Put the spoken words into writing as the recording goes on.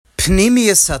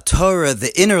Pnimius HaTorah,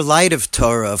 the inner light of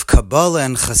Torah, of Kabbalah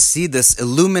and Chassidus,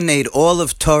 illuminate all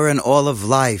of Torah and all of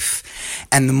life.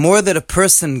 And the more that a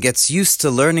person gets used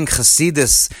to learning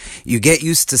Chassidus, you get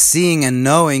used to seeing and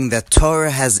knowing that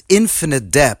Torah has infinite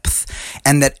depth,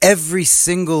 and that every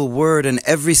single word and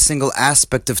every single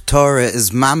aspect of Torah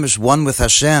is mamish one with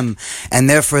Hashem, and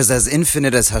therefore is as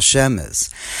infinite as Hashem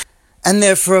is. And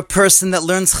therefore a person that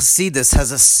learns Chassidus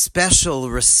has a special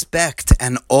respect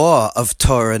and awe of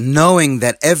Torah, knowing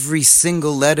that every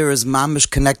single letter is mamish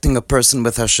connecting a person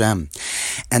with Hashem.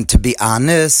 And to be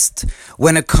honest,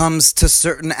 when it comes to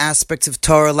certain aspects of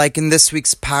Torah, like in this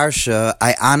week's Parsha,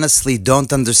 I honestly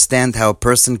don't understand how a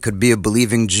person could be a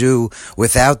believing Jew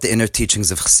without the inner teachings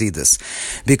of Chassidus.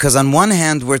 Because on one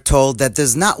hand, we're told that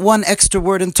there's not one extra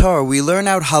word in Torah. We learn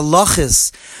out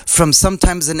halachas from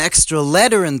sometimes an extra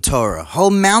letter in Torah. Whole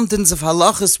mountains of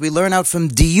halachas we learn out from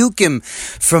diyukim,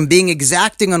 from being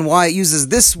exacting on why it uses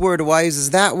this word or why it uses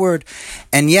that word.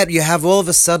 And yet you have all of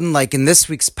a sudden, like in this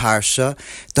week's Parsha,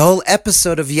 the whole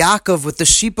episode of Yaakov with the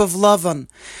sheep of Lavan.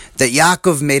 That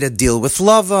Yaakov made a deal with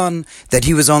Lavan, that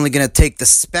he was only going to take the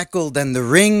speckled and the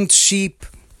ringed sheep.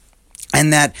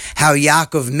 And that how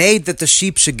Yaakov made that the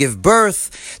sheep should give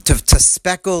birth to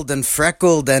speckled and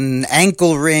freckled and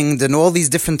ankle ringed and all these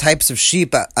different types of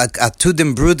sheep,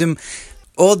 atudim, brudim,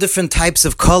 all different types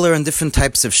of color and different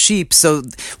types of sheep. So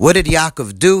what did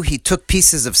Yaakov do? He took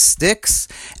pieces of sticks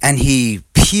and he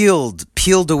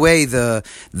peeled away the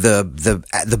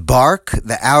bark,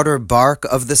 the outer bark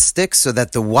of the stick, so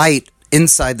that the white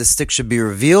inside the stick should be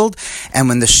revealed. And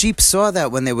when the sheep saw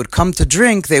that, when they would come to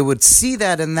drink, they would see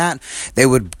that, and that they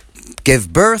would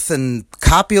give birth and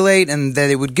copulate, and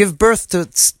they would give birth to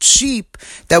sheep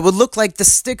that would look like the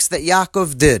sticks that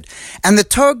Yaakov did. And the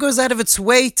Torah goes out of its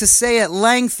way to say at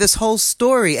length this whole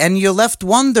story, and you're left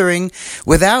wondering,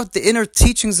 without the inner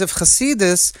teachings of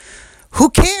Chassidus, who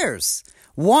cares?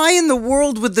 Why in the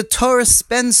world would the Torah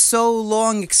spend so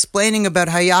long explaining about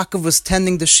how Yaakov was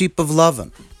tending the sheep of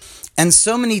Lavan? And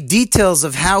so many details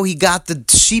of how he got the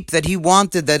sheep that he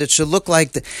wanted, that it should look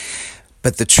like.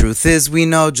 But the truth is, we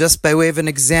know, just by way of an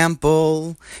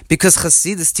example, because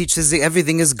Chassidus teaches that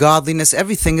everything is godliness,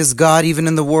 everything is God, even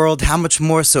in the world, how much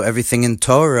more so everything in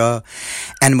Torah.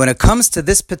 And when it comes to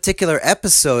this particular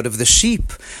episode of the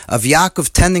sheep, of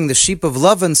Yaakov tending the sheep of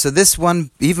Lavan, so this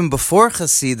one, even before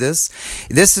Chassidus,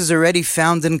 this is already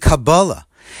found in Kabbalah.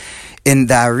 In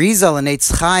the Arizal and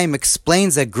Eitz Chaim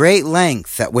explains at great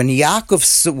length that when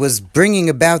Yaakov was bringing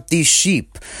about these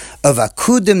sheep of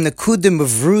akudim, nekudim, of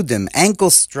rudim,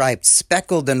 ankle-striped,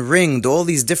 speckled and ringed, all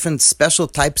these different special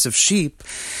types of sheep,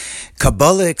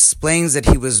 Kabbalah explains that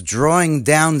he was drawing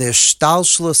down the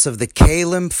shtalshlus of the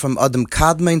kalim from Adam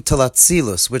Kadmon to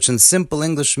Atzilus, which in simple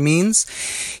English means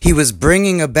he was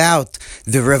bringing about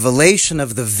the revelation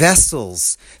of the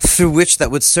vessels through which that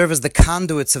would serve as the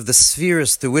conduits of the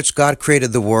spheres through which God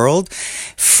created the world,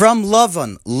 from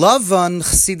Lavan. Lavan,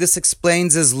 Chassidus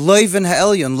explains, is Loiven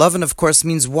Ha'elyon. Lavan, of course,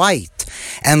 means white,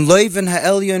 and Loiven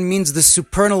Ha'elyon means the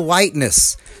supernal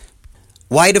whiteness.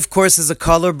 White, of course, is a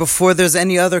color before there's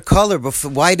any other color.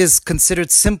 White is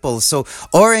considered simple. So,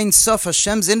 Or Ein Sof,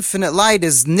 Hashem's infinite light,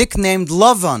 is nicknamed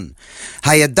Lavan.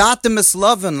 Hayadatim is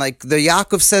Lavan, like the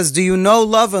Yaakov says, do you know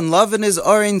Lavan? Lavan is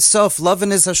Or Ein Sof.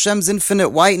 Lavan is Hashem's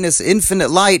infinite whiteness,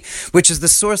 infinite light, which is the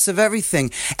source of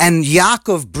everything. And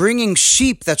Yaakov bringing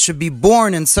sheep that should be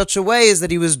born in such a way is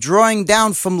that he was drawing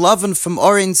down from Lavan, from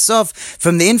Or Ein Sof,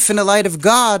 from the infinite light of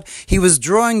God. He was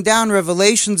drawing down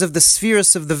revelations of the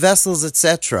spheres of the vessels, etc.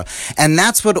 And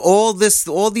that's what all these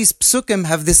psukim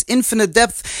have, this infinite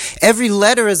depth. Every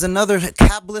letter is another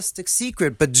Kabbalistic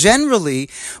secret. But generally,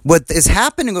 what is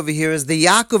happening over here is the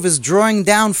Yaakov is drawing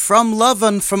down from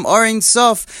Lavan, from Or Ein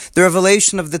Sof, the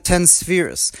revelation of the 10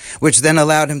 spheres, which then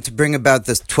allowed him to bring about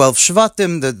the 12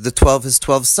 Shvatim, his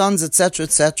 12 sons, etc.,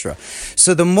 etc.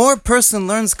 So the more a person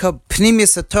learns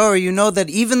Pnimius Torah, you know that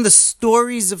even the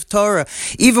stories of Torah,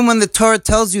 even when the Torah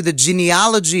tells you the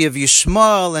genealogy of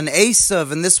Yishmael and Esav,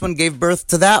 and this one gave birth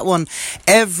to that one,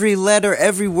 every letter,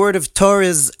 every word of Torah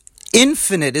is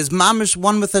infinite, is mamish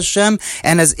one with Hashem,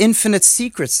 and has infinite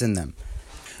secrets in them.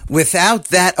 Without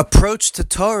that approach to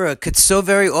Torah, it could so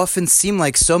very often seem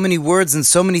like so many words and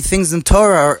so many things in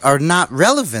Torah are not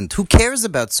relevant. Who cares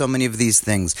about so many of these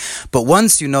things? But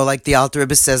once you know, like the Alter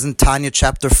Rebbe says in Tanya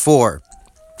chapter 4,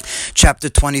 chapter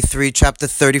 23, chapter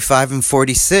 35 and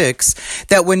 46,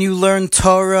 that when you learn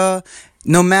Torah,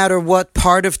 no matter what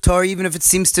part of Torah, even if it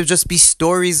seems to just be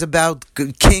stories about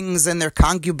kings and their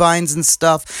concubines and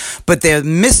stuff, but they're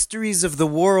mysteries of the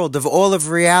world, of all of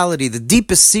reality, the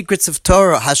deepest secrets of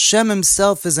Torah. Hashem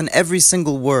himself is in every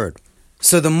single word.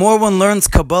 So the more one learns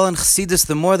Kabbalah and Chassidus,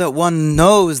 the more that one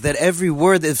knows that every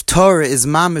word of Torah is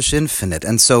mamish infinite.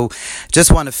 And so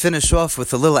just want to finish off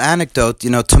with a little anecdote.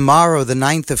 Tomorrow, the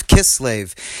 9th of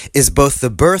Kislev, is both the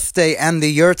birthday and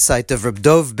the yurtzeit of Reb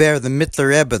Dov Ber, the Mittler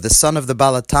Rebbe, the son of the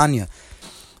Balatanya.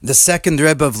 The second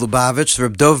Rebbe of Lubavitch,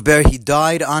 Reb Dov Ber, he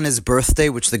died on his birthday,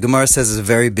 which the Gemara says is a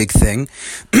very big thing.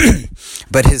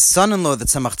 But his son-in-law, the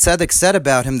Tzemach Tzedek, said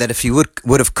about him that if he would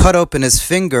have cut open his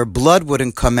finger, blood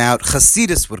wouldn't come out,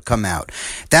 Chasidus would come out.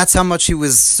 That's how much the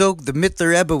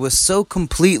Mittler Rebbe was so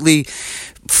completely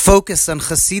focused on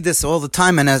Chasidus all the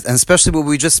time, and especially what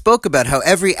we just spoke about, how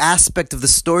every aspect of the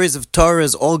stories of Torah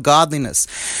is all godliness.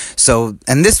 So,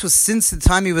 and this was since the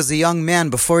time he was a young man,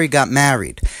 before he got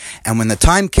married. And when the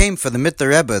time came for the Mittler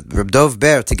Rebbe, Reb Dov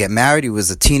Ber, to get married, he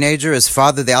was a teenager. His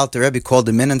father, the Alter Rebbe, called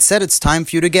him in and said, "It's time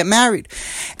for you to get married."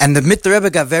 And the Mittler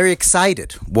Rebbe got very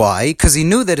excited. Why? Because he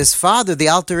knew that his father, the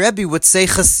Alter Rebbe, would say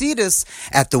Chasidus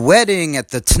at the wedding, at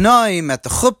the Tnoim, at the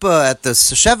Chuppah, at the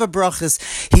Sheva Brachas.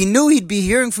 He knew he'd be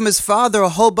hearing from his father a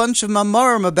whole bunch of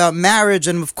mamarim about marriage,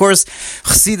 and of course,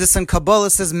 Chassidus and Kabbalah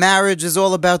says marriage is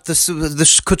all about the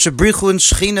Kutsha Brichu and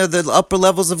Shechina, the upper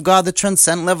levels of God, the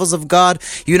transcendent levels of God,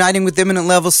 uniting with immanent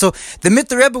levels. So the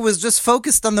Mittler Rebbe was just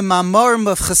focused on the mamarim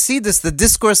of Chassidus, the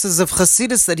discourses of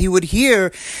Chassidus that he would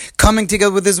hear coming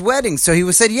together with his wedding. So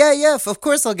he said, yeah, of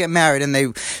course I'll get married. And they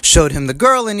showed him the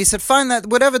girl, and he said, fine, that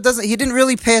whatever doesn't. He didn't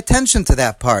really pay attention to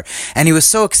that part, and he was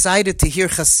so excited to hear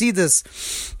Chassidus,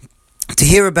 to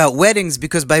hear about weddings,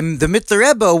 because by the Mittler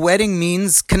Rebbe, a wedding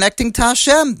means connecting to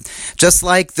Hashem. Just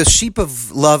like the sheep of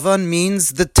Lavan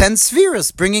means the 10 spheres,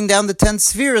 bringing down the 10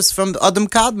 spheres from Adam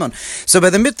Kadmon. So by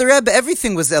the Mittler Rebbe,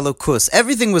 everything was Elokus,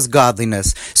 everything was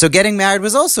godliness. So getting married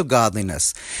was also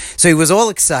godliness. So he was all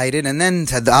excited, and then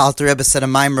the Alter Rebbe said a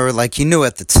mimer like he knew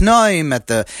at the Tnoim, at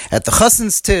the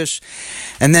Chassan's Tish,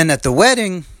 and then at the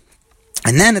wedding.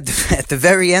 And then at the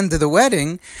very end of the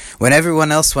wedding, when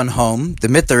everyone else went home, the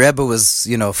Mittler Rebbe was,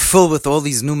 full with all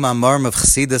these new mamarim of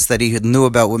Chassidus that he knew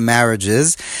about what marriage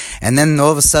is. And then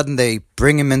all of a sudden they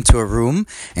bring him into a room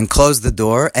and close the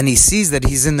door, and he sees that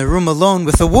he's in the room alone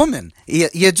with a woman.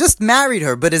 He had just married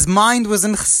her, but his mind was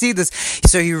in Chassidus.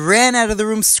 So he ran out of the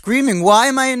room screaming, "Why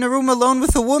am I in a room alone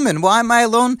with a woman? Why am I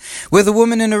alone with a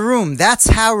woman in a room?" That's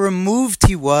how removed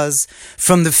he was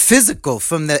from the physical,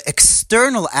 from the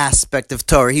external aspect of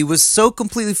Torah. He was so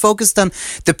completely focused on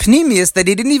the pnimius that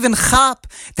he didn't even chap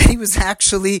that he was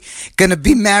actually going to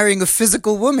be marrying a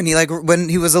physical woman. When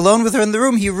he was alone with her in the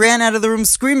room, he ran out of the room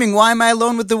screaming, "Why am I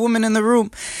alone with the woman in the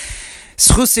room?"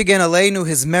 Schus again Aleinu,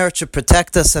 his merit should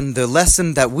protect us, and the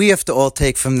lesson that we have to all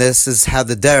take from this is how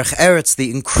the Derech Eretz, the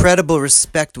incredible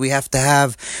respect we have to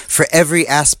have for every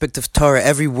aspect of Torah,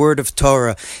 every word of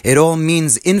Torah. It all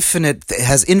means infinite, it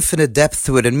has infinite depth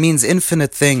to it, it means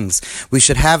infinite things. We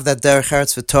should have that Derech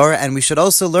Eretz for Torah, and we should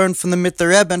also learn from the Mittler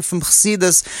Rebbe and from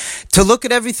Chassidus to look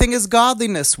at everything as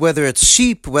godliness, whether it's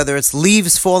sheep, whether it's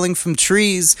leaves falling from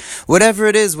trees, whatever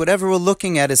it is, whatever we're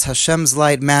looking at is Hashem's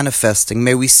light manifesting.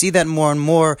 May we see that more and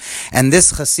more, and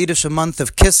this Hasidic month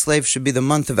of Kislev should be the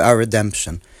month of our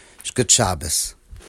redemption. Good Shabbos.